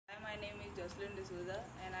Josline D'Souza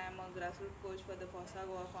and I am a grassroots coach for the Forca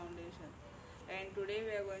Foundation. And today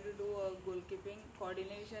we are going to do a goalkeeping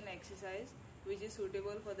coordination exercise which is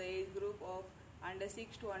suitable for the age group of under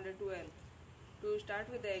 6 to under 12. To start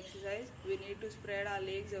with the exercise, we need to spread our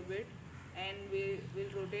legs a bit and we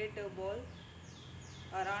will rotate the ball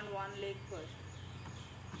around one leg first.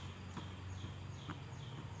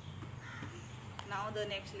 Now the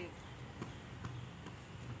next leg.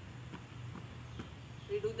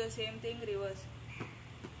 We do the same thing reverse.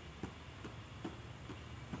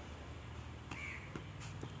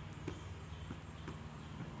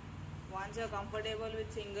 Once you are comfortable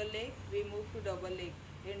with single leg, we move to double leg.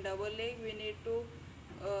 In double leg, we need to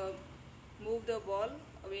move the ball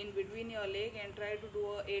in between your leg and try to do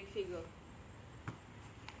a 8 figure.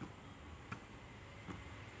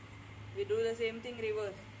 We do the same thing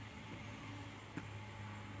reverse.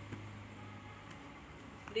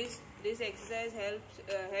 This exercise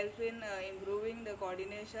helps in improving the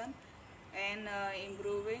coordination and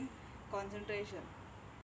improving concentration.